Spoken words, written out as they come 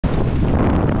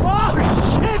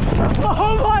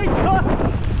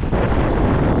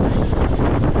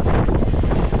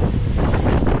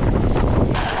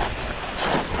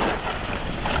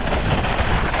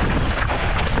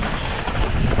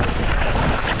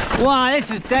Wow, this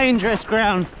is dangerous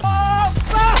ground. Oh,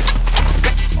 fuck!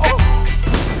 Oh.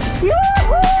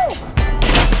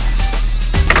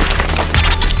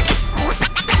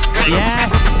 Yeah.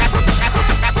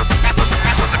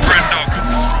 Red dog.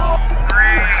 3,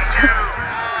 2,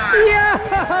 1.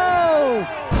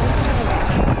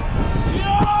 Yo!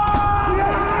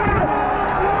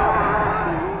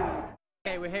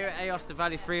 Okay, we're here at Aosta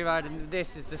Valley Freeride, and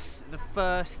this is the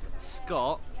first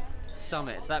Scot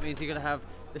summit. So that means you're going to have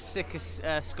the sickest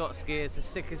Scot skiers, the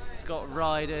sickest Scot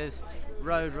riders,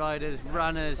 road riders,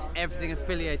 runners, everything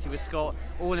affiliated with Scot,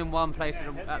 all in one place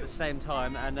at the same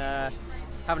time, and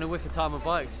having a wicked time on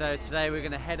bikes. So today we're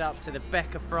going to head up to the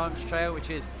Becca France Trail, which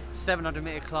is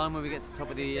 700-meter climb when we get to the top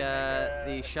of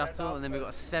the shuttle, and then we've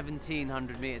got a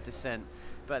 1700-meter descent.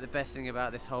 But the best thing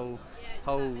about this whole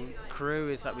crew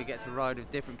is that we get to ride with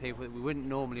different people that we wouldn't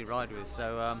normally ride with.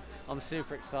 So I'm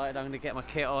super excited. I'm going to get my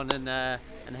kit on and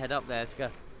head up there. Let's go.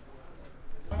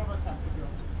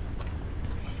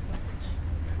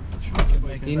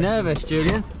 Are you nervous,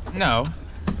 Julian? No.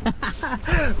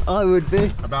 I would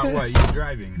be. About what? You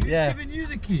driving? Yeah. Giving you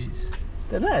the keys.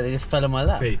 Don't know, they just fell on my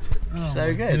lap. Fate. Oh,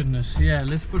 so good. Goodness, yeah,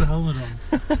 let's put a helmet on.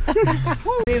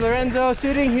 Hey, Lorenzo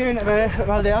shooting here in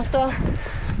Val d'Aosta,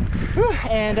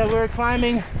 and we're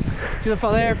climbing to the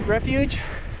Faller Refuge,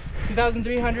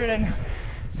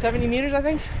 2,370 meters, I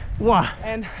think. Wow.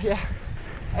 And yeah,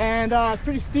 and it's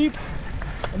pretty steep.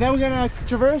 And then we're gonna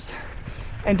traverse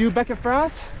and do Becca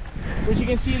France, which you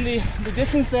can see in the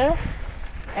distance there.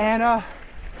 And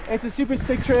it's a super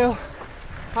sick trail,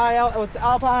 high out. It's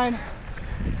alpine,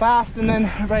 fast, and then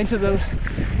right into the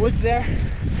woods there.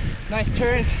 Nice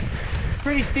turns,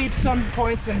 pretty steep some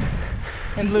points, and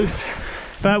loose.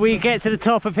 But we get to the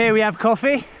top up here, we have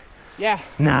coffee. Yeah.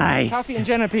 Nice. Coffee and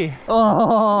Genepi.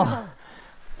 Oh.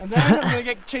 And then I'm gonna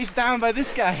get chased down by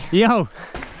this guy. Yo.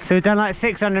 So we've done like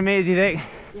 600 meters, you think?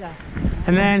 Yeah.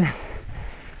 And then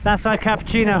that's our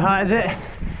cappuccino hut, is it?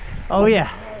 Oh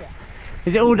yeah.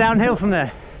 Is it all downhill from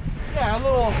there? Yeah, a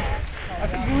little. I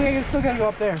think we're still gonna go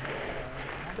up there.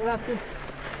 So that's just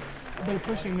a bit of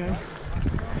pushing, man.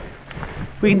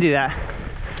 We can do that.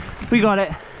 We got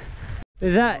it.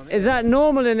 Is that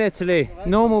normal in Italy?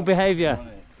 Normal behavior?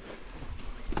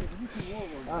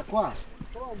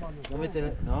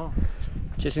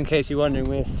 Just in case you're wondering,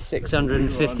 we're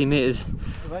 650 meters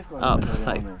up,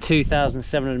 like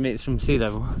 2,700 meters from sea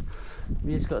level.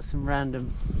 We just got some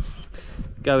random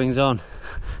goings on.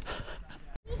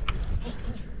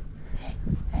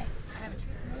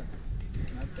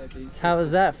 How was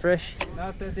that, Frisch?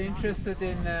 Not that interested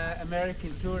in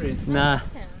American tourists. Nah.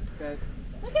 That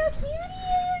Look how cute he is!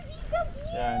 He's so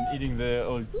cute! Yeah, and eating the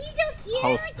old He's so cute!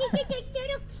 house. He's a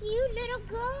little cute little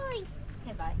guy!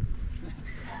 Okay, bye.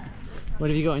 What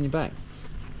have you got on your back?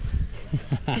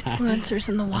 Influencers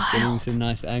in the Getting wild. some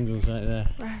nice angles right there.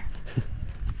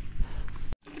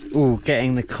 Ooh,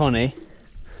 getting the Connie.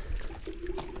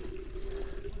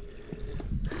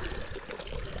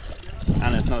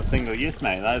 And it's not single use,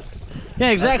 mate. That's Yeah,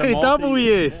 exactly, that's a double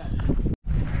multi-use. use.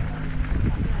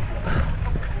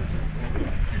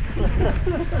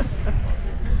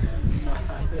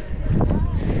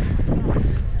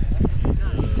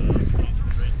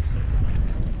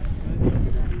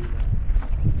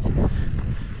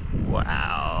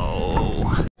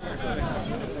 Wow.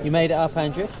 You made it up,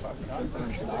 Andrew?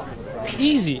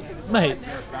 Easy, mate.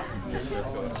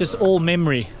 Just all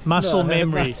memory, muscle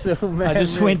memory. Muscle I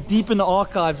just memory. went deep in the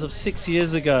archives of 6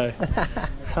 years ago.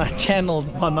 I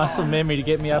channeled my muscle memory to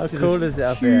get me up How to cool this is it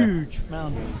up here? huge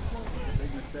mountain.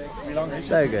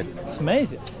 So good. It's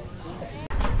amazing.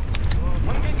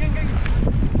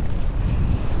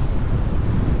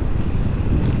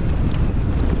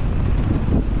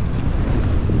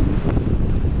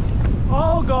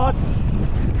 Oh God!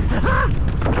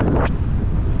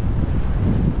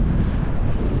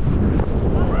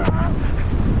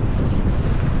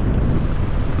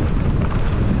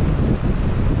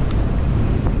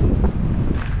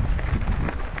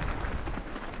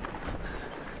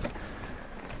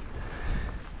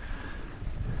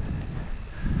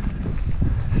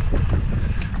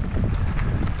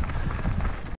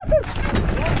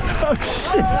 Oh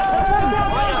shit!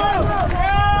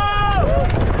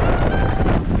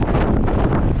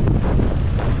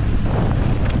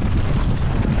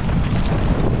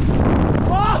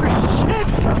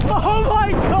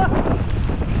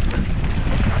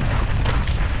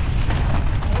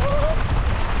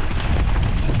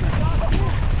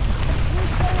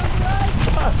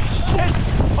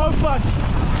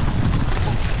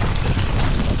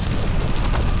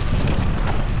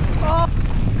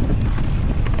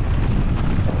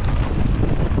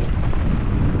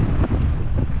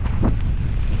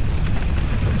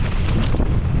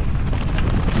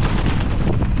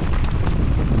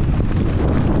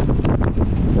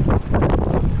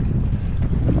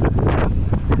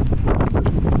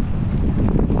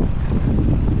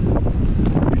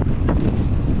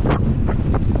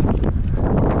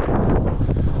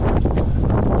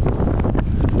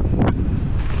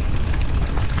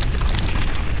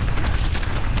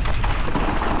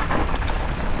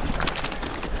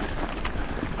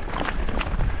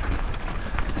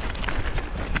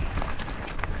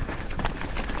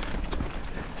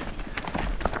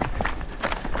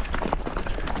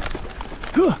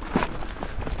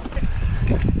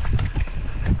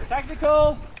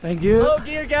 Thank you. Low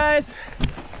gear, guys.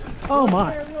 Oh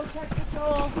my. Real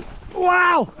technical.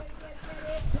 Wow.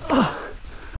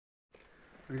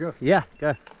 We go. Yeah,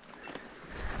 go.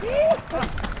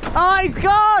 Oh, he's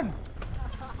gone!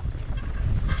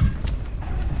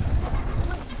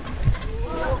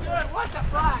 What the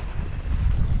fuck?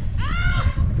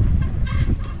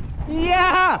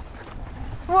 Yeah!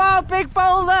 Wow, big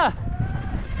boulder!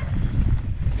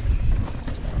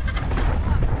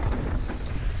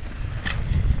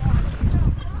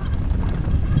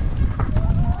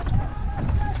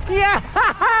 Yeah!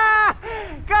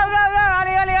 Go, go, go!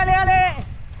 Ali, Ali, Ali, Ali!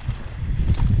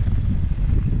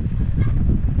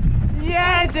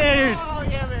 Yeah, dude! Oh,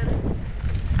 yeah, baby.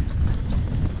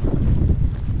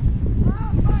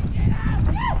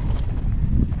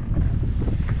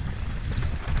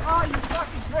 Oh, you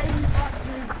fucking crazy fuck,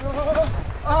 dude.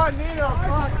 Oh, Nino,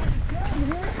 fuck.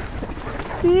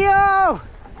 Yo!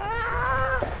 I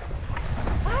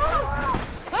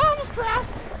almost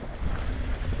crashed.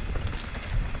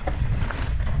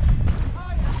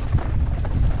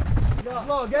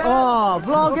 Vlog, eh? Oh,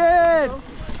 vlog it!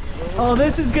 Oh,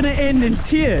 this is gonna end in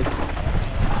tears.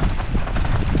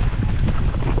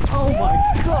 Oh my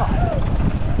god!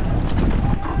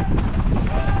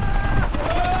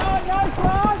 Nice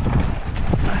one.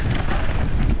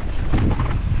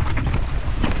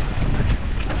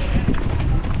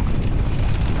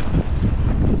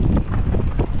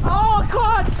 Oh, I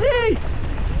can't see!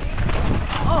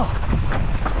 Oh.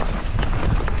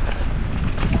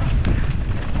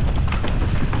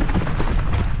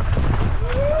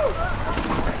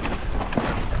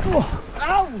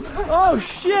 Oh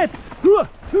shit! Oh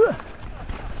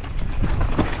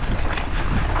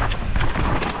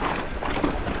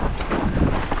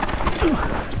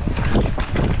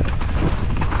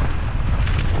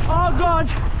god,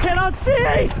 cannot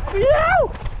see!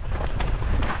 Yow!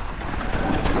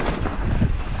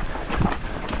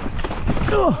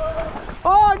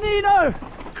 Oh Nino!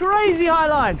 Crazy high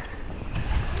line!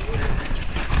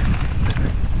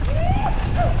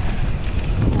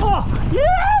 Oh,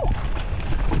 yeah!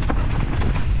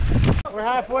 We're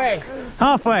halfway.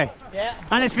 Halfway. Yeah.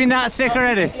 And it's been that sick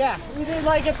already. Yeah. We did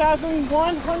like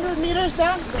 1,100 meters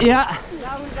down. Yeah.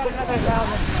 Now we've got another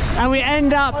 1,000. And we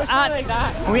end up Or something like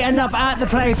that. we end up at the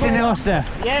place in Ulster.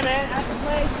 Yeah, man. At the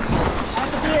place. At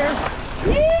the beers.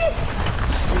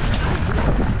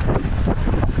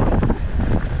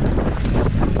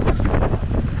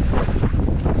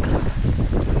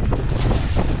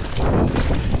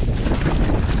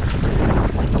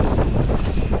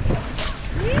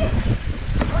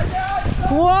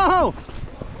 Whoa!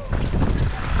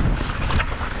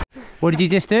 What did you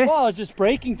just do? Well, I was just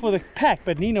braking for the pack,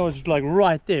 but Nino was like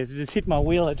right there, so just hit my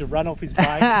wheel, had to run off his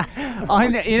bike.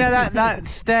 You know that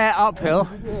stair uphill?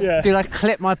 Yeah. Dude, I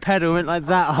clipped my pedal, went like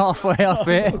that halfway up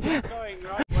it.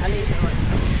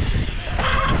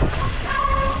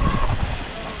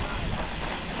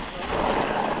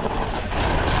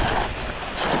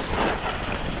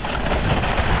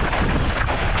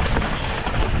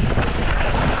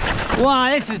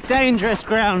 Wow, this is dangerous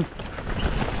ground.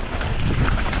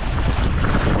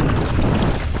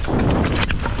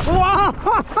 Wow!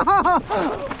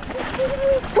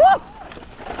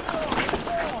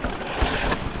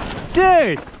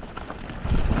 Dude!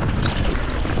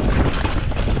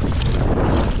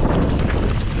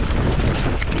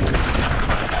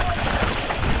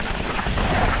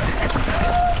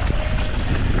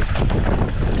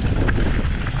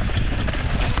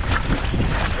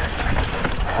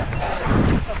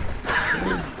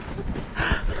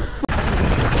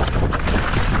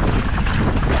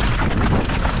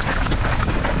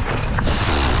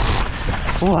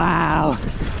 Wow,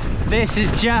 this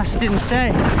is just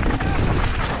insane.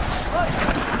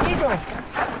 Eagle.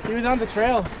 He was on the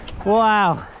trail.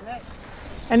 Wow,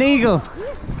 an eagle.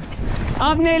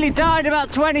 I've nearly died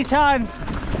about 20 times.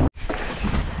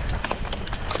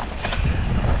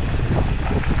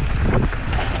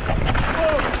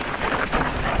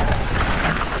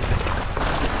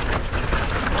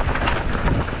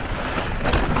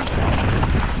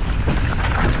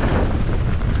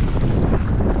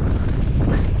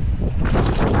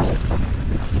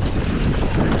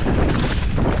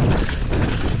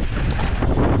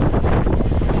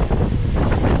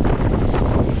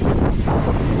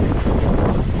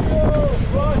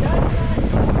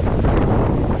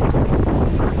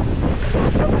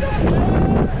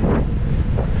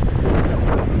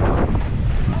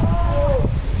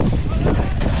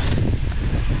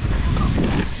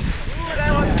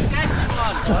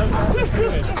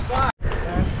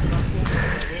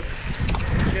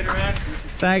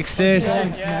 Thanks, dude.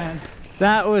 Thanks, man.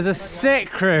 That was a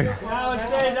sick crew. I would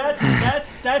say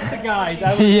that's a guy.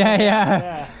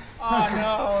 Yeah.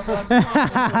 Oh no, that's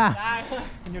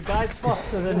And your guide's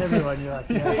faster than everyone. You're like,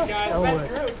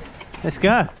 yeah. Let's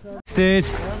go. Dude,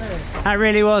 that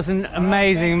really was an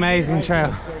amazing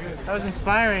trail. That was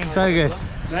inspiring. So good.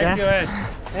 Thank you, Ed.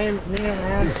 Hey,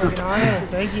 man, fucking honor.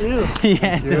 Thank you.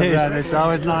 Yeah, dude. It's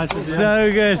always nice to see you.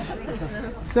 So good.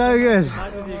 So good.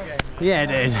 Yeah,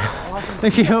 dude.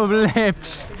 Look at your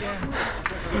lips.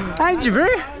 Thank you, bro.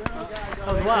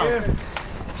 Wow.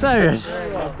 So good.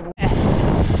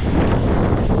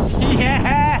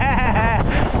 Yeah.